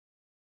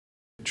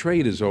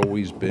Trade has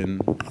always been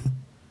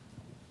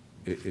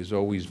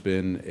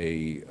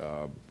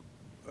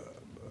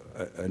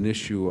an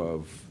issue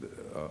of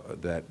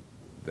that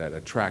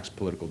attracts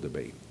political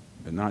debate,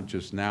 and not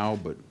just now,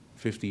 but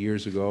 50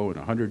 years ago, and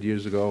 100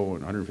 years ago,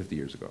 and 150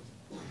 years ago.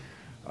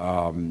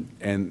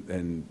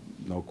 And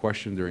no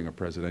question, during a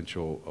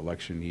presidential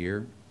election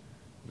year,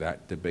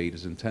 that debate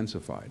is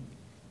intensified.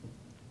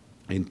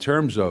 In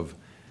terms of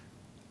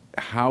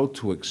how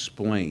to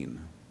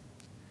explain,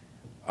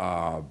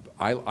 I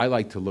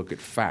like to look at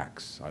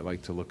facts. I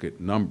like to look at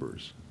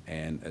numbers.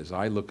 And as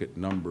I look at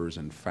numbers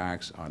and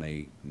facts on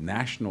a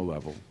national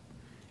level,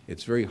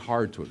 it's very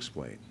hard to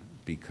explain,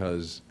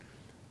 because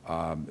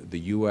the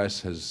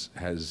U.S.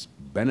 has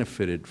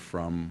benefited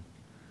from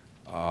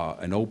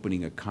an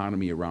opening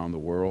economy around the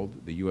world.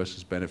 The U.S.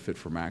 has benefited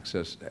from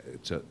access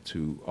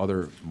to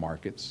other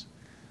markets.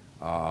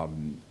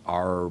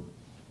 Our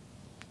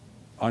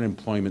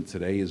unemployment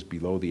today is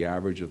below the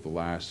average of the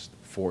last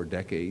 4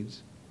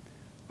 decades.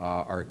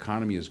 Our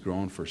economy has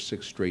grown for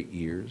 6 straight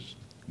years.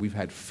 We've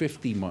had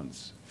 50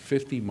 months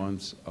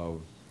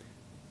of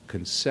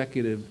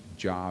consecutive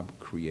job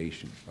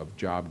creation, of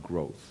job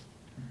growth.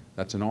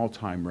 That's an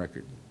all-time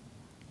record.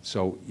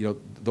 So, you know,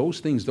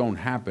 those things don't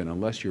happen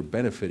unless you're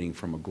benefiting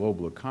from a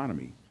global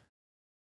economy.